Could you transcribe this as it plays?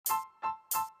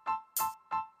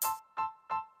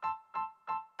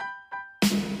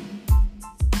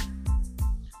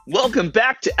Welcome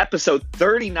back to episode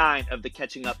 39 of the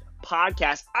Catching Up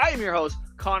podcast. I am your host,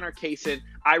 Connor Kaysen.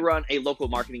 I run a local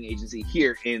marketing agency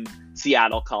here in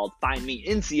Seattle called Find Me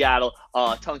in Seattle,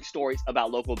 telling stories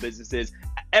about local businesses.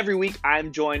 Every week,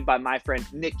 I'm joined by my friend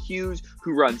Nick Hughes,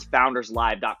 who runs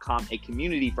founderslive.com, a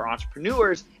community for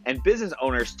entrepreneurs and business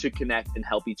owners to connect and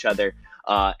help each other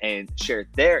and share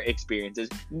their experiences.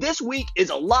 This week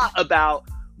is a lot about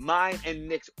mine and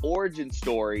Nick's origin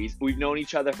stories. We've known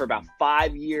each other for about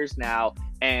 5 years now,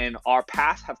 and our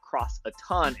paths have crossed a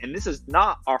ton. And this is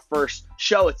not our first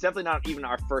show. It's definitely not even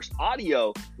our first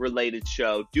audio-related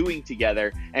show doing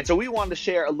together. And so we wanted to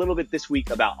share a little bit this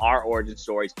week about our origin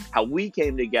stories, how we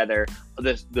came together,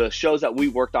 the shows that we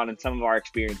worked on, and some of our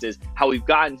experiences, how we've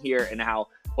gotten here, and how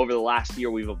over the last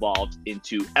year we've evolved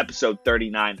into episode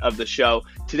 39 of the show.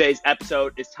 Today's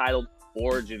episode is titled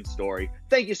Origin Story.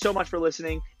 Thank you so much for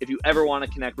listening. If you ever want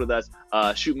to connect with us,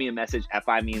 shoot me a message at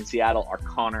Find Me in Seattle or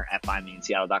Connor at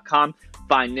findmeinseattle.com.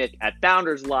 Find Nick at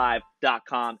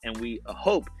founderslive.com, and we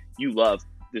hope you love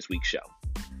this week's show.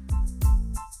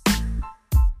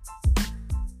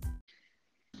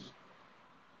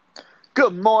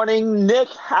 Good morning, Nick.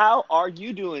 How are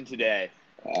you doing today?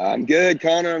 I'm good,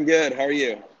 Connor. I'm good. How are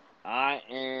you? I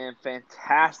am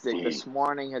fantastic. This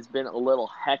morning has been a little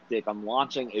hectic. I'm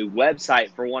launching a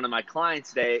website for one of my clients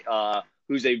today,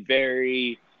 who's a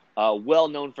very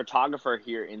well-known photographer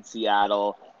here in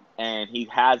Seattle, and he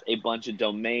has a bunch of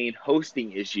domain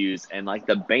hosting issues. And like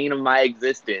the bane of my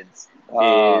existence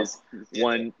is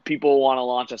when people want to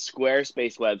launch a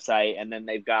Squarespace website, and then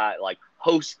they've got like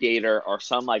HostGator or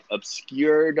some like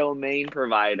obscure domain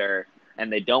provider, and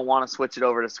they don't want to switch it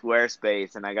over to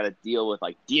Squarespace, and I got to deal with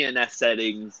like DNS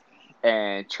settings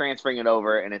and transferring it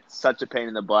over, and it's such a pain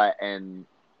in the butt, and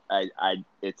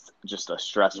it's just a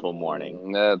stressful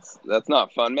morning. That's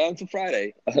not fun, man. It's a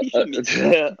Friday. You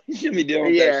shouldn't be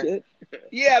dealing with that shit.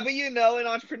 Yeah, but you know, in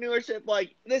entrepreneurship,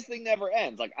 like this thing never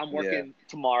ends. Like I'm working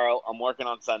tomorrow, I'm working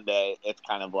on Sunday. It's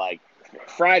kind of like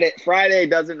Friday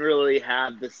doesn't really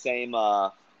have the same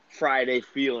Friday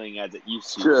feeling as it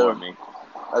used to for me.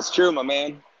 That's true, my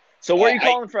man. So where are you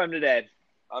calling from today?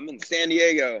 I'm in San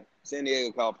Diego,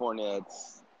 California.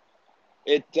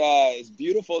 It's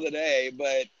beautiful today,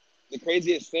 but the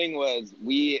craziest thing was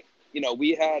we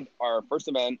had our first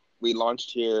event. We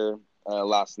launched here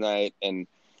last night, and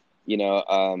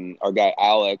our guy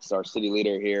Alex, our city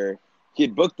leader here, he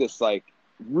had booked this like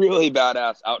really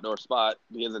badass outdoor spot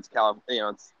because it's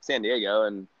it's San Diego,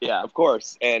 and of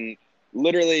course, and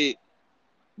literally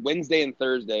Wednesday and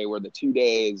Thursday were the 2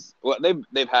 days. Well,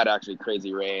 they've had actually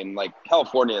crazy rain. Like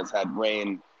California has had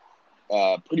rain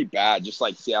pretty bad, just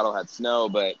like Seattle had snow.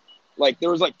 But like there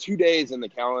was like 2 days in the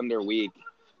calendar week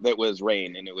that was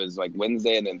rain, and it was like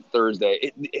Wednesday and then Thursday.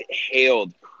 It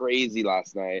hailed crazy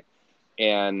last night,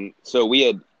 and so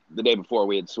the day before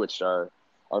we had switched our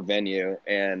venue,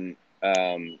 and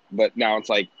but now it's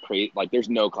like crazy. Like there's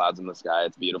no clouds in the sky.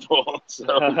 It's beautiful. So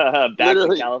back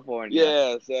to California.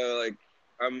 Yeah. So like.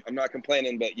 I'm not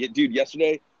complaining, but dude,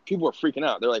 yesterday people were freaking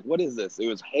out. They're like, "What is this?" It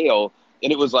was hail,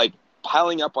 and it was like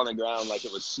piling up on the ground like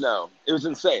it was snow. It was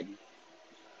insane.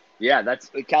 Yeah,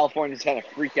 that's Californians kind of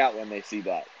freak out when they see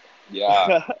that.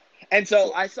 Yeah. And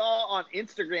so I saw on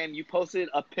Instagram you posted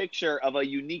a picture of a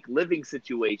unique living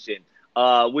situation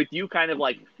with you kind of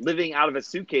like living out of a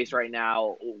suitcase right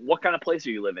now. What kind of place are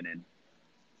you living in?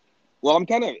 Well, I'm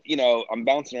kind of, I'm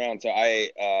bouncing around. So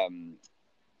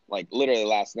like literally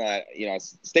last night, I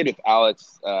stayed with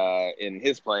Alex in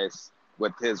his place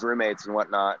with his roommates and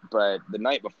whatnot. But the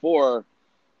night before,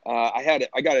 I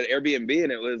got an Airbnb,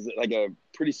 and it was like a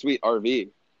pretty sweet RV.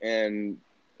 And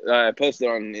I posted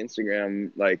on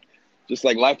Instagram, like just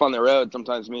like life on the road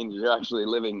sometimes means you're actually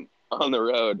living on the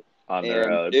road.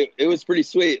 It was pretty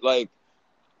sweet. Like,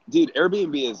 dude,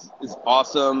 Airbnb is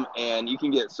awesome, and you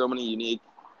can get so many unique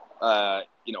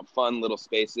fun little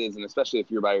spaces, and especially if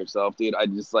you're by yourself, dude. I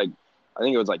think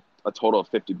it was like a total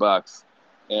of $50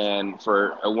 and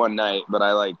for a one night, but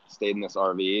I like stayed in this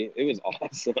RV. It was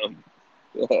awesome.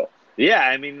 Yeah,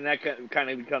 I mean, that kind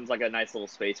of becomes like a nice little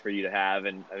space for you to have.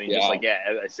 And I mean,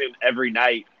 I assume every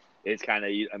night is kind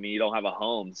of, I mean, you don't have a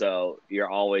home, so you're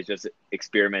always just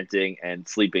experimenting and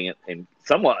sleeping in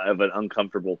somewhat of an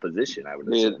uncomfortable position, I would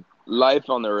assume. Life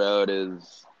on the road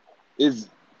is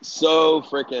so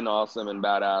freaking awesome and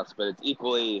badass, but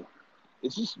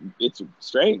it's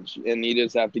strange, and you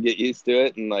just have to get used to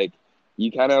it. And like,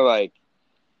 you kind of like,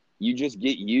 you just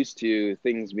get used to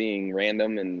things being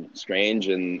random and strange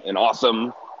and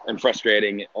awesome and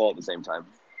frustrating all at the same time.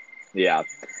 Yeah.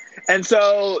 And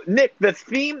so, Nick, the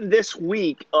theme this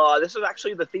week, this was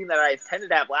actually the theme that I intended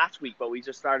to have last week, but we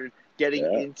just started getting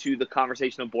Yeah. into the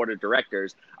conversation of board of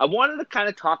directors, I wanted to kind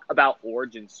of talk about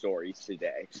origin stories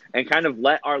today and kind of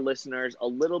let our listeners a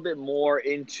little bit more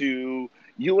into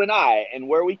you and I and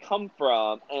where we come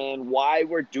from and why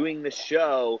we're doing the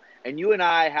show. And you and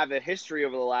I have a history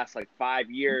over the last like 5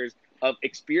 years of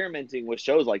experimenting with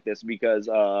shows like this because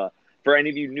for any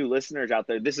of you new listeners out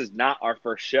there, this is not our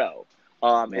first show.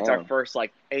 It's our No. first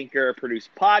like anchor produced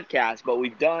podcast, but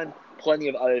we've done plenty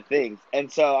of other things.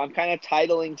 And so I'm kind of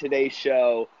titling today's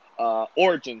show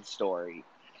Origin Story.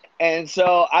 And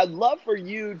so I'd love for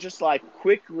you just like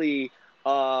quickly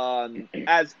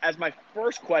as my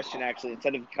first question, actually,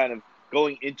 instead of kind of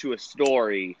going into a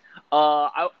story,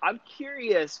 I'm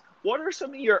curious, what are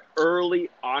some of your early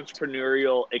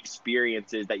entrepreneurial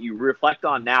experiences that you reflect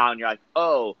on now and you're like,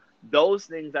 oh, those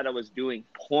things that I was doing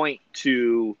point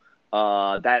to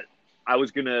that I was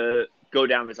going to go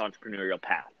down this entrepreneurial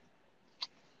path?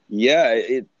 Yeah,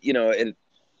 it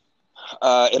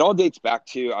all dates back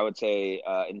to, I would say,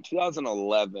 in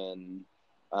 2011.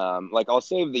 Like, I'll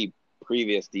save the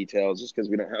previous details just because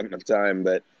we don't have enough time.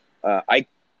 But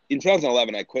in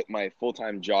 2011, I quit my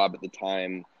full-time job at the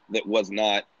time that was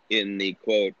not in the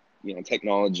quote,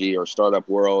 technology or startup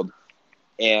world,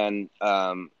 and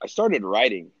I started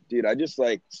writing. Dude, I just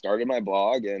like started my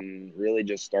blog and really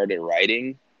just started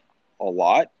writing a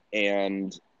lot,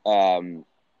 and from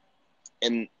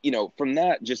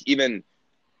that, just even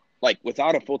like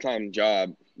without a full-time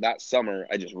job that summer,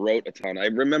 I just wrote a ton. I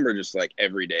remember just like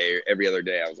every day or every other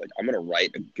day, I was like, I'm going to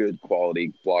write a good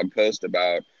quality blog post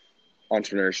about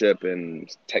entrepreneurship and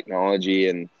technology.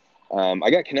 And I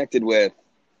got connected with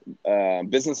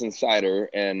Business Insider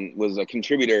and was a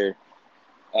contributor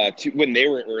to when they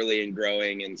were early and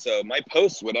growing. And so my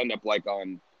posts would end up like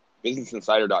on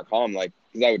businessinsider.com, like,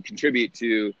 because I would contribute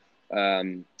to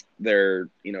their,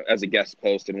 as a guest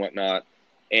post and whatnot.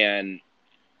 And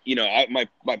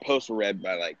my posts were read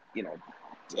by like,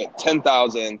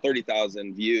 10,000,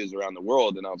 30,000 views around the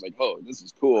world. And I was like, oh, this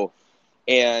is cool.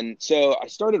 And so I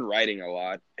started writing a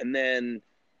lot. And then,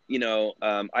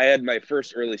 I had my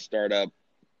first early startup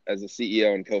as a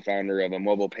CEO and co-founder of a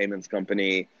mobile payments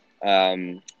company.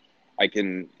 I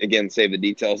can, again, save the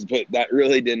details, but that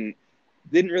really didn't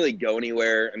really go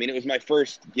anywhere. I mean, it was my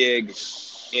first gig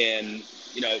in,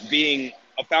 being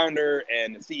a founder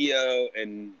and a CEO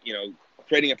and,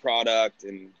 creating a product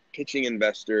and pitching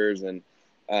investors. And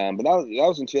but that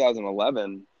was in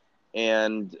 2011.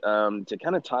 And to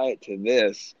kind of tie it to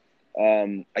this,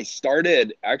 I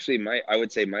started actually I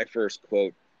would say my first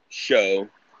quote show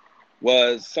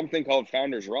was something called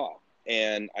Founders Raw.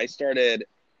 And I started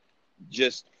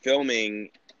just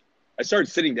filming. I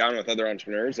started sitting down with other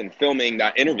entrepreneurs and filming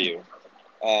that interview.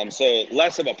 So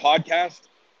less of a podcast,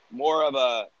 more of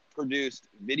a produced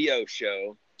video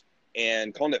show,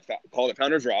 and called it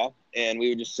Founders Raw. And we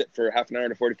would just sit for half an hour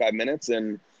to 45 minutes.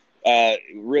 And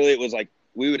really, it was like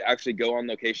we would actually go on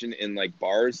location in like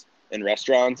bars and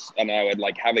restaurants, and I would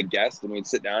like have a guest, and we'd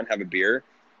sit down, have a beer,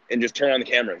 and just turn on the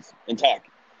cameras and talk.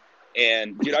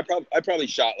 And dude, I probably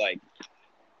shot like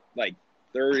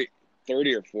 30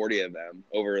 or 40 of them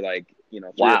over like,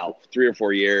 Wow. 3 or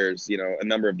 4 years, a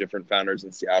number of different founders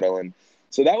in Seattle. And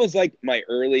so that was like my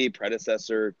early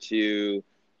predecessor to,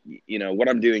 what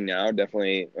I'm doing now,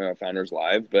 definitely Founders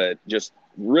Live, but just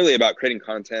really about creating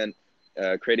content,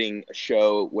 creating a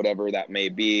show, whatever that may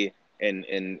be,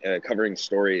 and covering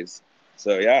stories.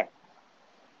 So, yeah.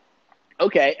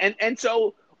 Okay. And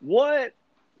so what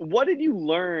did you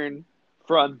learn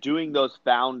from doing those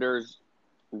Founders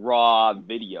Raw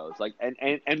videos? Like,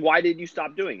 and why did you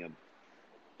stop doing them?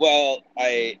 Well,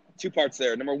 two parts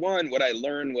there. Number one, what I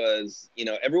learned was,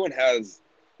 everyone has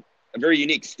a very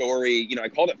unique story. I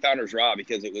called it Founders Raw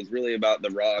because it was really about the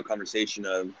raw conversation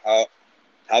of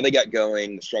how they got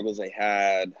going, the struggles they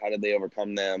had, how did they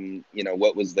overcome them,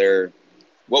 what was their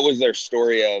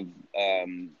story of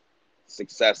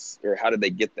success, or how did they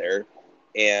get there?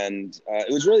 And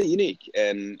it was really unique.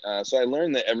 And so I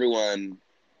learned that everyone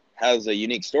has a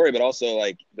unique story, but also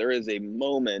like there is a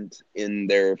moment in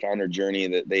their founder journey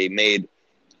that they made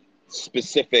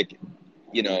specific,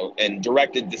 and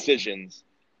directed decisions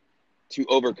to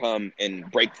overcome and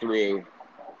break through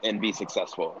and be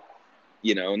successful,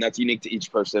 and that's unique to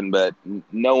each person. But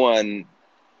no one,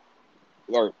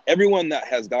 or everyone that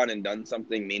has gone and done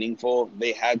something meaningful,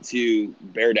 they had to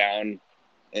bear down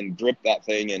and grip that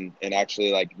thing and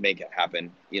actually like make it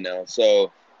happen,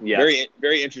 so Yeah. very,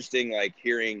 very interesting, like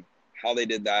hearing how they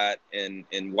did that and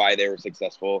why they were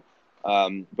successful.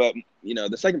 But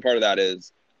the second part of that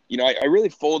is, I really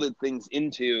folded things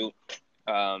into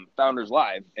Founders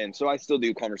Live. And so I still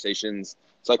do conversations.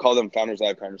 So I call them Founders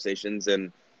Live conversations,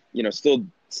 and, still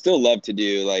still love to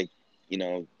do like,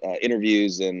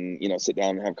 interviews and, sit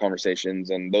down and have conversations.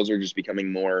 And those are just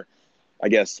becoming more, I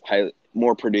guess,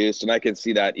 more produced. And I can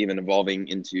see that even evolving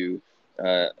into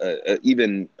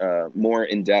even more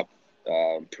in-depth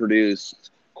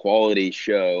produced quality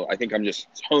show. I think I'm just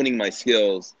honing my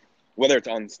skills, whether it's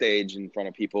on stage in front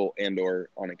of people and or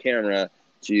on a camera,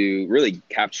 to really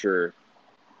capture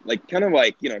like kind of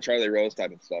like, Charlie Rose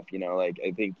type of stuff, like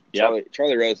I think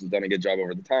Charlie Rose has done a good job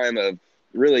over the time of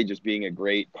really just being a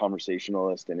great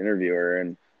conversationalist and interviewer.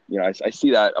 And, I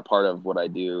see that a part of what I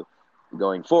do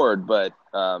going forward. But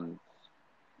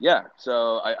yeah,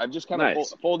 so I've just kind of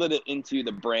folded it into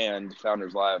the brand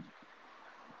Founders Live.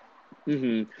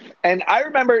 Mm-hmm. And I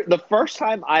remember the first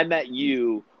time I met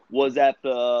you was at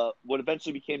what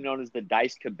eventually became known as the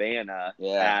Dice Cabana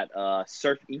at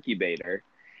Surf Incubator.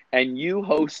 And you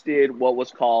hosted what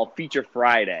was called Feature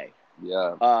Friday,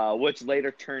 which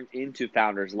later turned into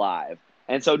Founders Live.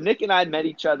 And so Nick and I met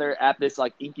each other at this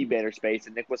like incubator space,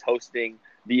 and Nick was hosting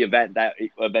the event that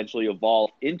eventually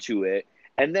evolved into it.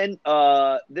 And then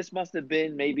this must have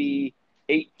been maybe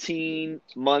 18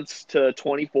 months to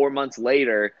 24 months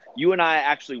later, you and I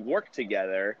actually worked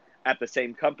together at the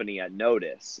same company at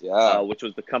Notice, which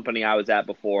was the company I was at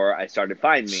before I started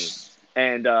Find Me.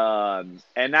 And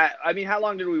that, I mean, how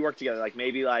long did we work together? Like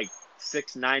maybe like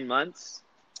 6-9 months?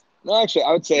 No, actually,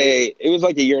 I would say it was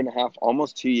like a year and a half,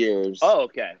 almost 2 years. Oh,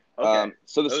 okay.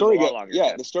 So the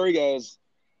story goes,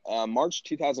 March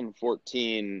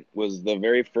 2014 was the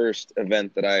very first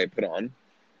event that I put on.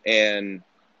 And,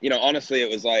 honestly, it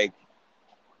was like,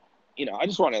 I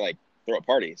just want to like throw a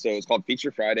party. So it was called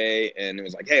Feature Friday. And it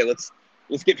was like, hey, let's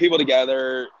get people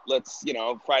together. Let's,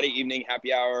 Friday evening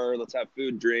happy hour. Let's have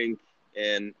food, drink.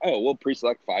 And, we'll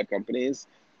pre-select 5 companies.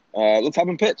 Let's have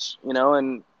them pitch,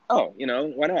 and,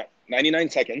 why not? 99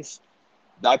 seconds.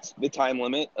 That's the time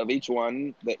limit of each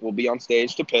one that will be on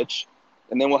stage to pitch.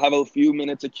 And then we'll have a few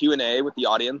minutes of Q&A with the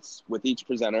audience, with each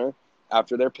presenter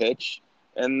after their pitch.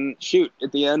 And shoot,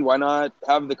 at the end, why not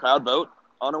have the crowd vote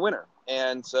on a winner?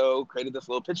 And so created this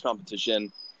little pitch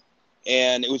competition.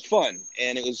 And it was fun.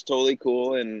 And it was totally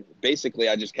cool. And basically,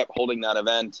 I just kept holding that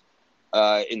event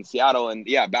in Seattle. And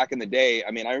yeah, back in the day,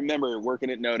 I mean, I remember working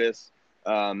at Notice.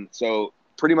 So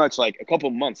pretty much like a couple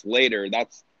months later,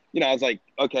 that's, I was like,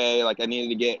 okay, like I needed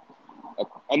to get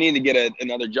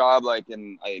another job. Like,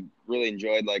 and I really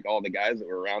enjoyed like all the guys that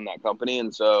were around that company.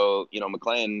 And so,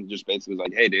 McLean just basically was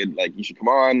like, hey dude, like you should come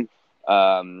on.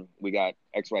 We got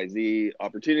XYZ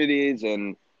opportunities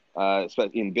and,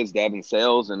 especially in biz dev and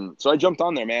sales. And so I jumped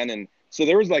on there, man. And so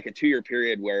there was like a 2-year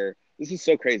period where this is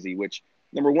so crazy, which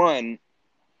number one,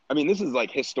 I mean, this is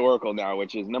like historical now,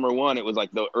 which is number one, it was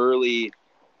like the early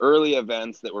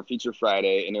events that were Feature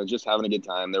Friday, and it was just having a good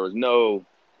time. There was no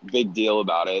big deal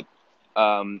about it.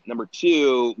 Number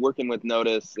two, working with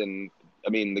Notice, and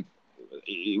I mean,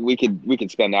 we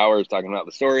could spend hours talking about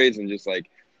the stories and just like,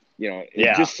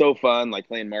 it's just so fun, like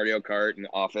playing Mario Kart in the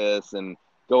office and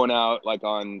going out like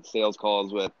on sales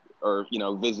calls with, or,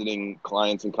 visiting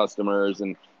clients and customers.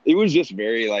 And it was just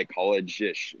very like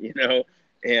college-ish,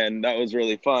 and that was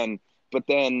really fun. But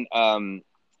then,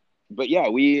 but yeah,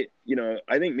 we,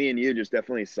 I think me and you just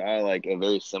definitely saw like a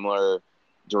very similar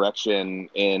direction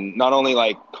in not only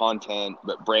like content,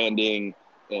 but branding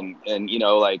and,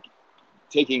 like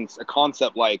taking a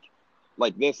concept like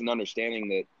this and understanding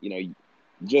that,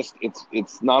 just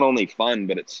it's not only fun,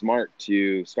 but it's smart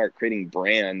to start creating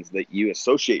brands that you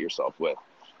associate yourself with.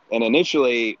 And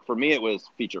initially for me, it was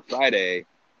Feature Friday,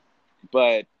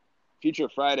 but Feature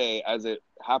Friday, as it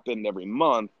happened every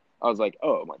month, I was like,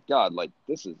 oh my God, like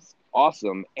this is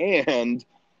awesome. And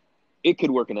it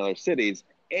could work in other cities.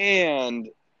 And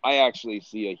I actually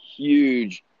see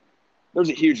there's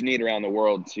a huge need around the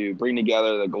world to bring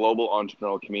together the global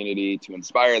entrepreneurial community, to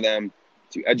inspire them,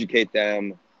 to educate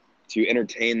them, to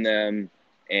entertain them.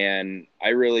 And I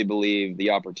really believe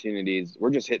the opportunities, we're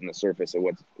just hitting the surface of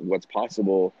what's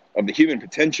possible, of the human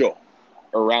potential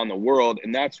around the world.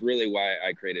 And that's really why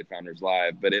I created Founders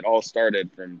Live. But it all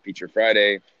started from Feature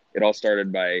Friday. It all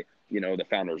started by, the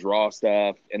Founders Raw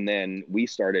stuff. And then we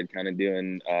started kind of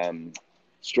doing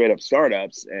straight up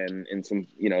startups and some,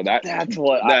 that's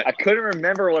what I couldn't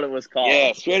remember what it was called.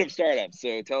 Yeah, straight up startups.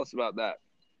 So tell us about that.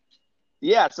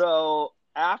 Yeah. So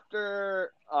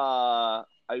after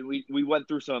we went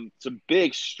through some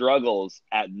big struggles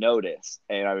at Notice,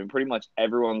 and I mean pretty much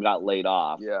everyone got laid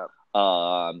off. Yeah.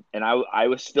 And I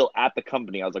was still at the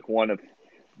company. I was like one of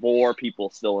 4 people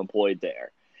still employed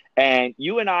there. And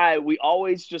you and I, we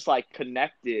always just like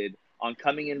connected on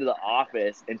coming into the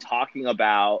office and talking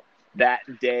about that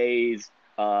day's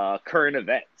current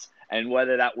events. And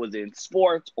whether that was in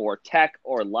sports or tech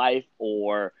or life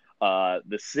or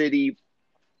the city,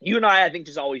 you and I think,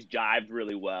 just always jived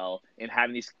really well in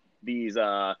having these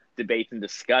debates and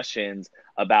discussions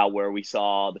about where we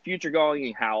saw the future going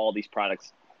and how all these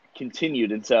products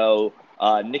continued. And so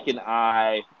Nick and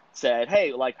I said,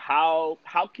 hey, like how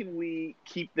can we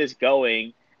keep this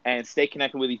going and stay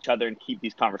connected with each other and keep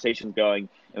these conversations going?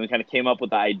 And we kind of came up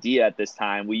with the idea at this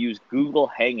time. We used Google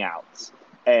Hangouts.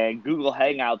 And Google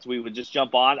Hangouts, we would just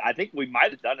jump on. I think we might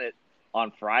have done it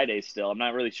on Friday still. I'm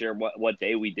not really sure what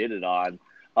day we did it on.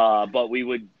 But we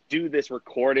would do this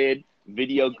recorded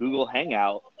video Google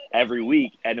Hangout every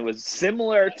week. And it was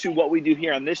similar to what we do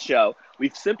here on this show.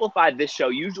 We've simplified this show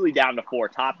usually down to 4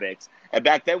 topics. And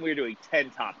back then we were doing 10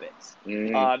 topics.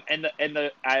 Mm-hmm.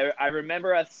 I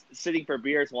remember us sitting for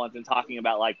beers once and talking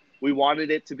about, like, we wanted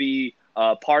it to be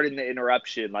Pardon the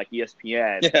Interruption, like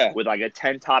ESPN, with like a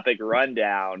 10-topic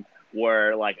rundown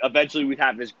where, like, eventually we'd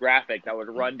have this graphic that would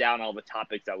run down all the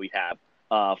topics that we have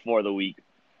for the week.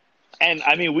 And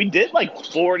I mean, we did like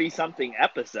 40-something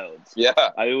episodes. Yeah.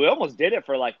 I mean, we almost did it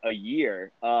for like a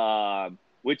year,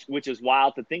 which is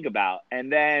wild to think about.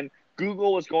 And then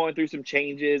Google was going through some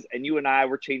changes, and you and I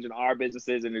were changing our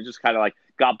businesses, and it just kind of like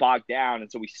got bogged down.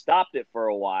 And so we stopped it for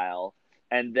a while.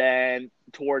 And then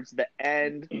towards the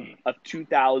end of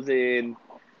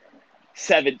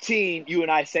 2017, you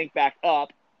and I sank back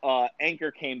up.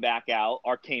 Anchor came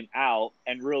out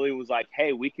and really was like,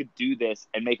 hey, we could do this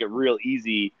and make it real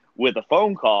easy with a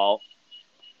phone call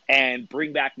and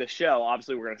bring back the show.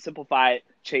 Obviously, we're going to simplify it,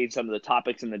 change some of the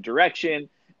topics in the direction,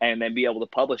 and then be able to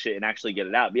publish it and actually get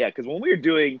it out. Yeah, because when we were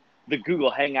doing the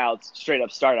Google Hangouts, straight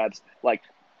up startups, like,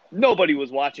 nobody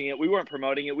was watching it. We weren't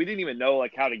promoting it. We didn't even know,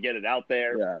 like, how to get it out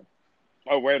there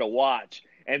or where to watch.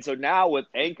 And so now with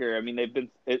Anchor, I mean,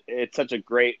 it's such a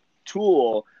great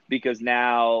tool because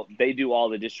now they do all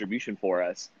the distribution for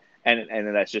us. And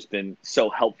that's just been so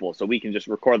helpful. So we can just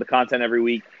record the content every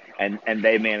week and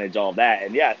they manage all that.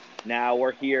 And yeah, now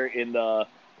we're here in the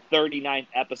 39th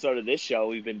episode of this show.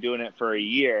 We've been doing it for a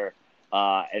year.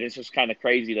 And it's just kind of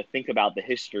crazy to think about the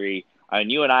history.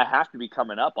 And you and I have to be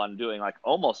coming up on doing like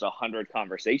almost 100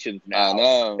 conversations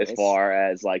now as far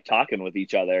as like talking with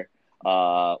each other,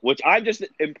 which I'm just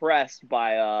impressed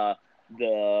by our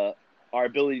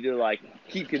ability to like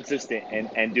keep consistent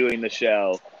and doing the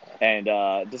show.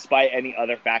 And despite any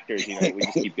other factors, we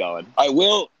just keep going. I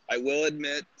will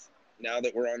admit, now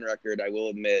that we're on record, I will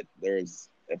admit there's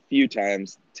a few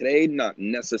times, today not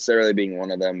necessarily being one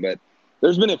of them, but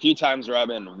there's been a few times where I've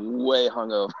been way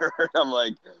hungover. I'm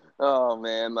like, oh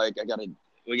man, like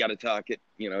we gotta talk at,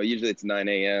 usually it's 9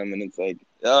 a.m. and it's like,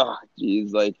 oh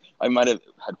geez, like I might have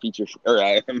had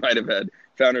I might have had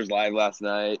Founders Live last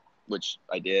night, which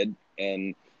I did.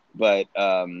 But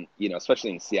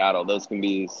especially in Seattle, those can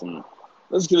be some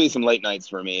late nights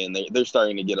for me, and they're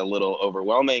starting to get a little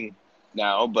overwhelming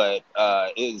now, but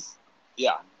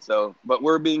but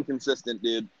we're being consistent,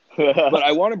 dude. But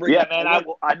I want to bring up, man,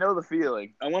 I know the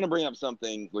feeling. I want to bring up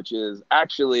something which is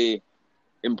actually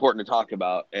important to talk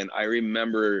about. And I don't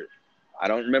remember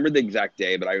the exact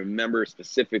day, but I remember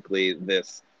specifically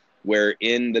this, where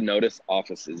in the Notice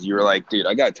offices, you were like, dude,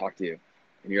 I got to talk to you.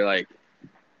 And you're like,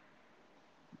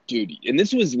 dude, and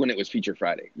this was when it was Feature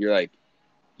Friday. You're like,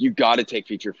 you got to take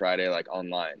Feature Friday, like,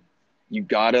 online. You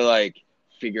got to, like,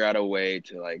 figure out a way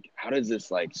to, like, how does this,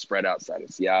 like, spread outside of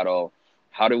Seattle?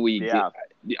 How do we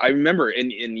I remember,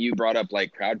 and you brought up,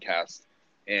 like, Crowdcast,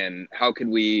 and how could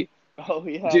we... Oh,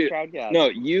 yeah, dude, Crowdcast. No,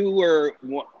 you were...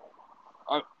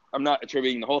 I'm not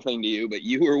attributing the whole thing to you, but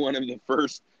you were one of the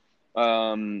first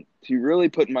to really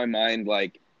put in my mind,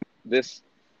 like, this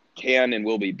can and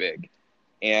will be big.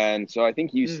 And so I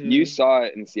think you saw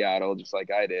it in Seattle just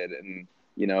like I did. And,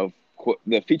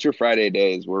 the Feature Friday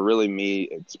days were really me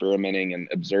experimenting and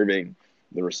observing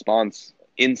the response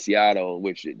in Seattle,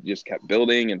 which it just kept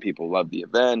building and people loved the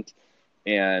event.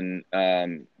 And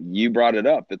you brought it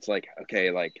up. It's like,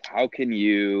 okay, like, how can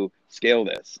you scale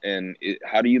this? And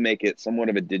how do you make it somewhat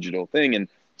of a digital thing? And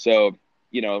so,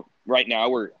 right now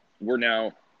we're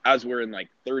now, as we're in like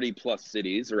 30 plus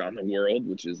cities around the world,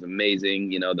 which is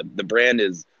amazing. The brand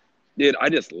is, dude, I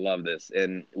just love this.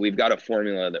 And we've got a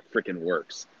formula that freaking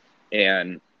works.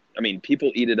 And I mean,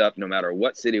 people eat it up no matter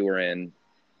what city we're in,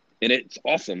 and it's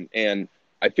awesome. And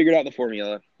I figured out the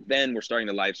formula, then we're starting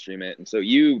to live stream it. And so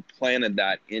you planted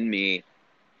that in me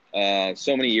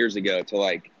so many years ago to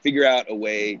like figure out a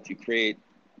way to create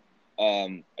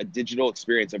a digital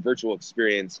experience, a virtual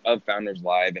experience of Founders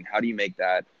Live. And how do you make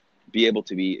that be able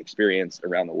to be experienced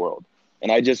around the world?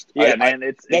 And it's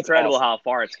incredible awesome. How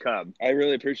far it's come. I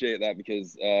really appreciate that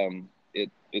because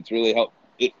it's really helped.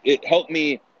 It helped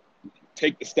me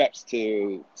take the steps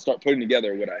to start putting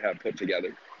together what I have put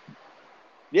together.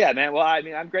 Yeah, man. Well, I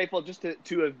mean, I'm grateful just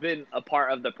to have been a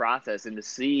part of the process and to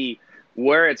see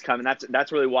where it's coming.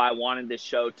 That's really why I wanted this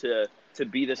show to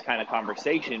be this kind of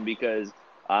conversation, because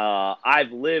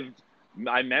I've lived.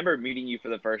 I remember meeting you for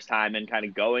the first time and kind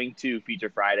of going to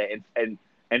Feature Friday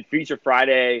and Feature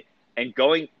Friday and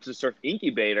going to Surf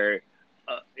Incubator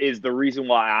is the reason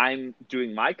why I'm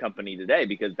doing my company today,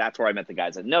 because that's where I met the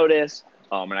guys at Notice,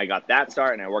 and I got that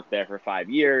start, and I worked there for 5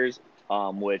 years.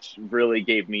 Which really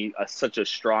gave me such a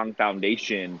strong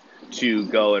foundation to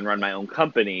go and run my own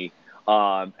company.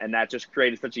 And that just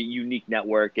created such a unique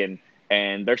network.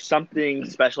 And there's something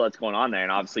special that's going on there.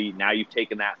 And obviously now you've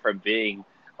taken that from being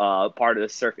part of the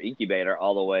Surf Incubator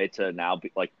all the way to now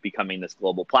becoming this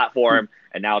global platform.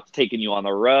 And now it's taking you on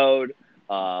the road,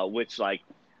 which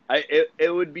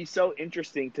it would be so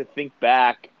interesting to think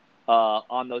back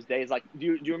on those days. Like,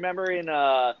 do you remember in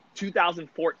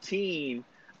 2014,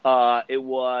 it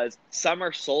was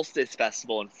Summer Solstice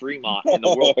Festival in Fremont, and the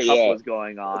World Cup was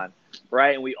going on,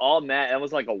 right? And we all met. It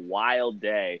was like a wild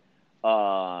day.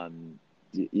 And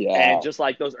just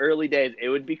like those early days, it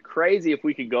would be crazy if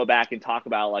we could go back and talk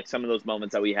about like some of those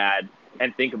moments that we had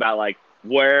and think about like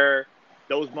where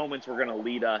those moments were going to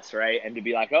lead us, right? And to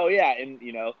be like, oh yeah, and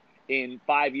in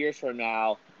 5 years from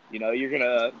now, you're going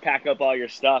to pack up all your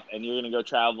stuff and you're going to go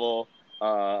travel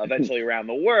eventually around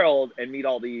the world and meet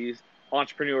all these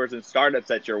entrepreneurs and startups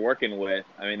that you're working with.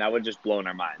 I mean, that would just blow in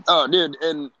our minds. Oh, dude.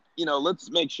 And, let's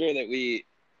make sure that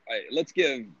let's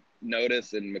give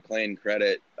Notice and McLean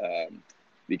credit,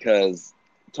 because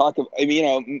I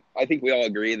think we all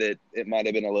agree that it might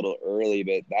have been a little early,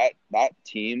 but that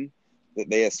team that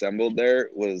they assembled there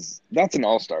that's an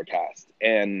all-star cast.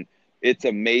 And it's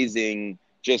amazing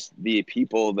just the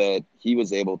people that he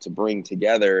was able to bring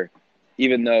together,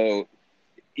 even though,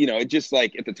 it just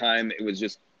like at the time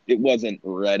it wasn't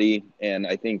ready. And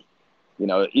I think,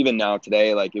 even now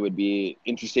today, like it would be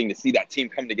interesting to see that team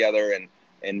come together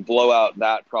and blow out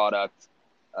that product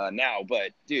now.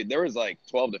 But dude, there was like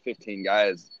 12 to 15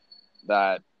 guys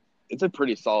that it's a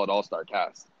pretty solid all-star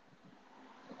cast.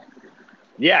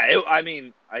 Yeah.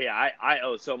 I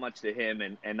owe so much to him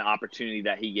and the opportunity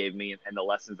that he gave me and the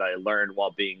lessons that I learned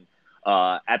while being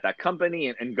at that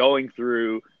company and going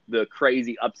through the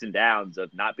crazy ups and downs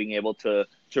of not being able to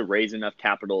raise enough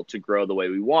capital to grow the way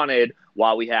we wanted,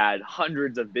 while we had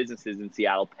hundreds of businesses in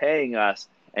Seattle paying us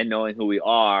and knowing who we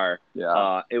are.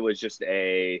 Yeah. It was just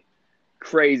a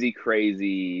crazy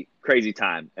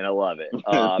time, and I love it.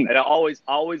 And I always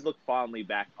look fondly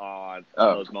back on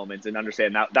those moments and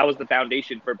understand that was the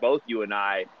foundation for both you and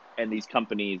I and these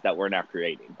companies that we're now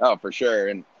creating. Oh, for sure.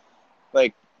 And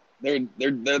like they're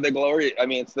the glory. I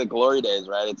mean, it's the glory days,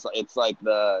 right? It's like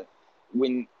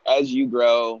as you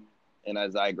grow and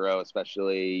as I grow,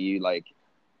 especially, you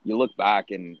look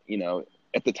back and,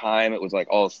 at the time it was like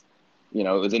all, it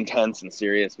was intense and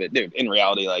serious, but dude, in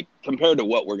reality, like compared to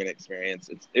what we're going to experience,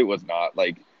 it was not.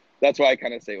 Like, that's why I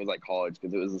kind of say it was like college,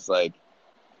 because it was just like,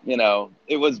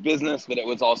 it was business, but it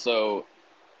was also,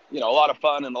 a lot of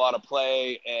fun and a lot of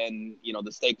play, and,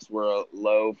 the stakes were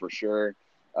low for sure.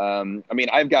 I mean,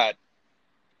 I've got,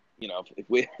 if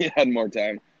we had more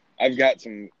time, I've got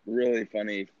some really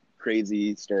funny,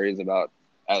 crazy stories about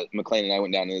McLean and I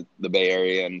went down to the Bay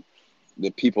Area and the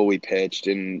people we pitched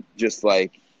and just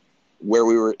like where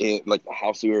we were in, like the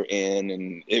house we were in.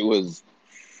 And it was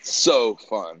so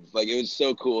fun. Like, it was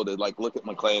so cool to like look at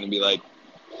McLean and be like,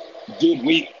 dude,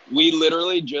 we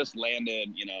literally just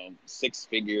landed, 6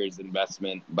 figures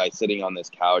investment by sitting on this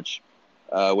couch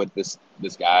with this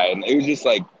guy. And it was just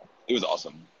like, it was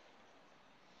awesome.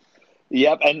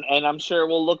 Yep, and I'm sure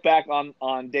we'll look back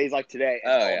on days like today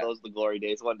and call those the glory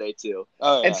days one day too.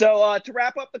 Oh, yeah. And so to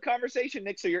wrap up the conversation,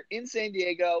 Nick, so you're in San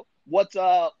Diego. What's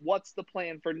the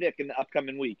plan for Nick in the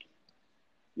upcoming week?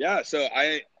 Yeah, so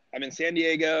I'm in San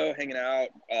Diego hanging out,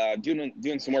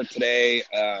 doing some work today.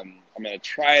 I'm gonna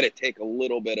try to take a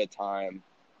little bit of time.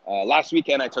 Last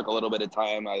weekend I took a little bit of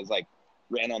time. I was like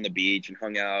ran on the beach and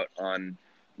hung out on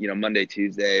Monday,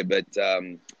 Tuesday, but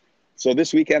so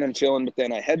this weekend I'm chilling, but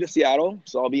then I head to Seattle.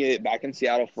 So I'll be back in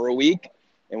Seattle for a week.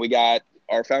 And we got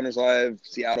our Founders Live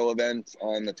Seattle event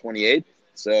on the 28th.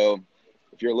 So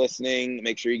if you're listening,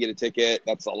 make sure you get a ticket.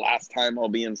 That's the last time I'll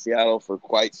be in Seattle for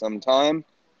quite some time.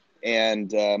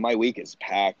 And my week is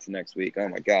packed next week. Oh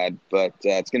my God. But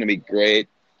it's going to be great.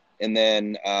 And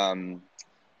then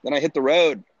I hit the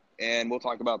road, and we'll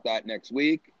talk about that next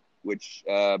week, which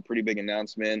pretty big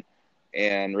announcement.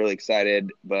 And really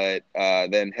excited, but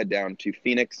then head down to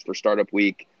Phoenix for Startup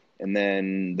Week. And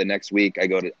then the next week I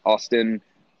go to Austin,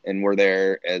 and we're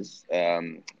there as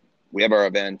we have our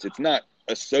event. It's not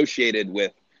associated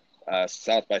with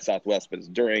South by Southwest, but it's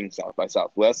during South by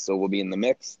Southwest, so we'll be in the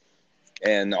mix.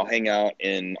 And I'll hang out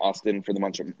in Austin for the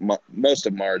most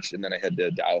of March, and then I head to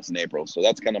Dallas in April. So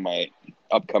that's kind of my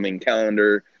upcoming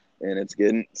calendar, and it's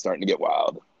starting to get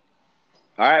wild.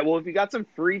 All right. Well, if you got some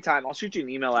free time, I'll shoot you an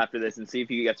email after this and see if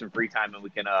you can get some free time, and we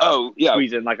can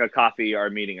squeeze in like a coffee or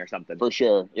a meeting or something. For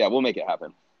sure. Yeah, we'll make it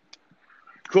happen.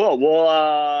 Cool.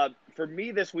 Well, for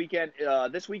me this weekend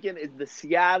is the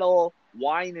Seattle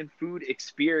Wine and Food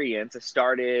Experience. I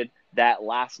started that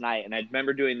last night, and I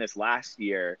remember doing this last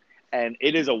year, and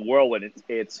it is a whirlwind.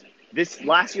 It's this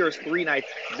last year was 3 nights.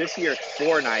 This year it's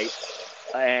 4 nights,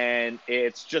 and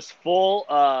it's just full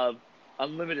of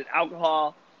unlimited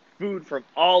alcohol, food from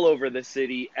all over the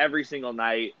city every single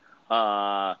night,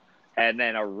 and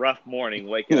then a rough morning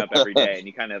waking up every day, and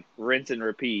you kind of rinse and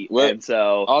repeat. And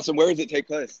so awesome. Where does it take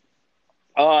place?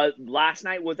 Last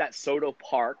night was at Soto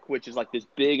Park, which is like this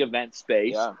big event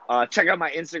space. Yeah. Check out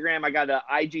my Instagram. I got an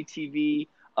IGTV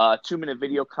 2-minute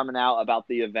video coming out about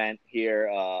the event here.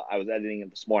 I was editing it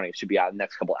this morning. It should be out in the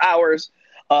next couple hours.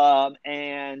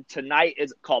 And tonight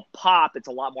is called Pop. It's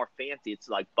a lot more fancy. It's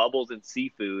like bubbles and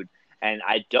seafood. And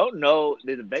I don't know,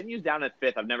 the venue's down at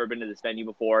 5th. I've never been to this venue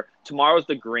before. Tomorrow's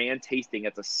the grand tasting.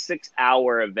 It's a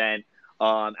 6-hour event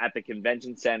at the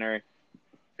convention center.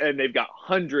 And they've got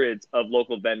hundreds of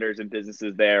local vendors and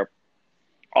businesses there,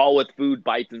 all with food,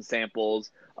 bites, and samples,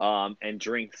 and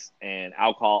drinks and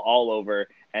alcohol all over.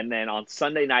 And then on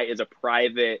Sunday night is a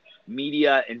private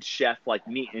media and chef like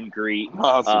meet and greet,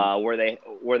 awesome. where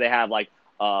they have like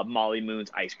Molly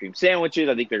Moon's ice cream sandwiches.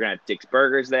 I think they're gonna have Dick's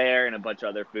Burgers there and a bunch of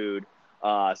other food.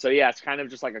 So yeah, it's kind of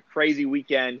just like a crazy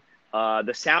weekend.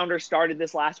 The Sounders started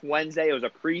this last Wednesday. It was a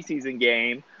preseason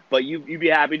game, but you'd be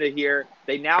happy to hear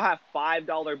they now have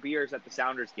 $5 beers at the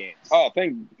Sounders games. Oh,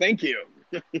 thank you.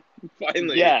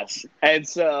 Finally. Yes. And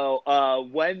so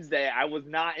Wednesday, I was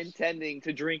not intending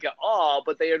to drink at all,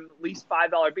 but they had at least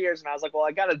 $5 beers. And I was like, well,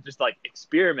 I got to just like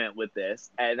experiment with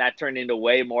this. And that turned into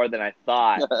way more than I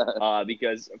thought.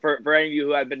 Because for any of you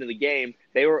who have been to the game,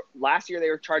 last year they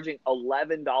were charging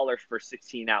 $11 for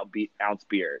 16-ounce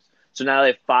beers. So now they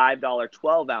have $5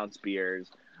 12-ounce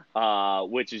beers,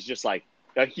 which is just like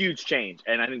a huge change.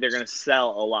 And I think they're going to sell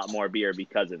a lot more beer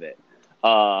because of it.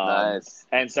 Nice.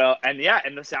 And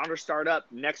the Sounders start up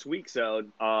next week. So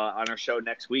on our show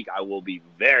next week, I will be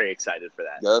very excited for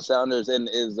that. Go Sounders. And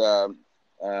is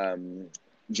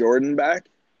Jordan back?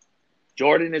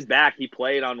 Jordan is back. He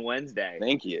played on Wednesday.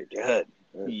 Thank you. Good.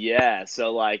 Yeah.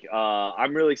 So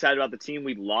I'm really excited about the team.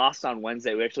 We lost on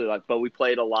Wednesday. But we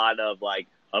played a lot of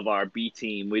our B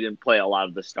team. We didn't play a lot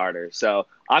of the starters. So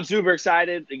I'm super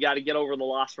excited. We got to get over the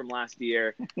loss from last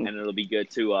year, and it'll be good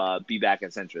to be back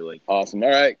at CenturyLink. Awesome. All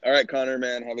right, Connor,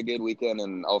 man. Have a good weekend,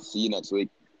 and I'll see you next week.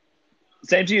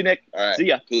 Same to you, Nick. All right. See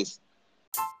ya. Peace.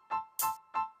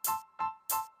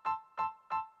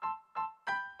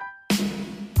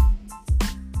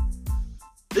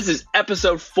 This is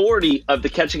episode 40 of the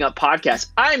Catching Up Podcast.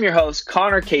 I'm your host,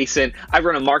 Connor Kaysen. I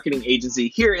run a marketing agency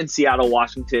here in Seattle,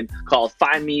 Washington called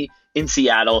Find Me in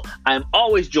Seattle. I'm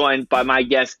always joined by my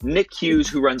guest, Nick Hughes,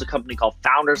 who runs a company called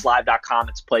FoundersLive.com.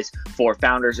 It's a place for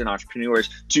founders and entrepreneurs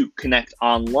to connect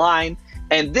online.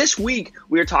 And this week,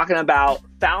 we are talking about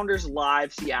Founders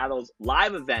Live, Seattle's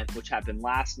live event, which happened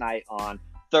last night on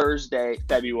Thursday,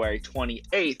 February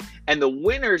 28th. And the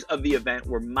winners of the event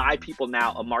were My People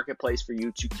Now, a marketplace for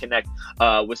you to connect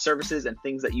with services and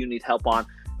things that you need help on,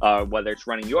 whether it's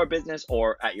running your business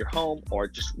or at your home or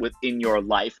just within your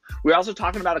life. We're also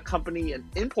talking about a company, an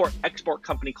import-export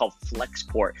company called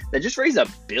Flexport that just raised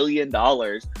 $1 billion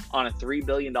on a $3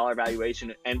 billion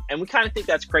valuation. And we kind of think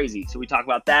that's crazy. So we talk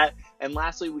about that. And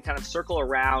lastly, we kind of circle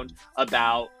around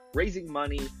about raising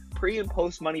money, pre and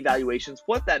post money valuations,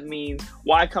 what that means,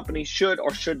 why companies should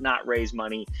or should not raise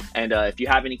money. And if you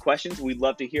have any questions, we'd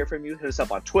love to hear from you. Hit us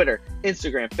up on Twitter,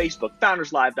 Instagram, Facebook,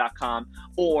 founderslive.com,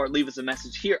 or leave us a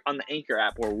message here on the Anchor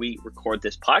app where we record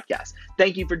this podcast.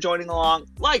 Thank you for joining along.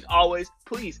 Like always,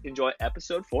 please enjoy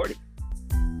episode 40.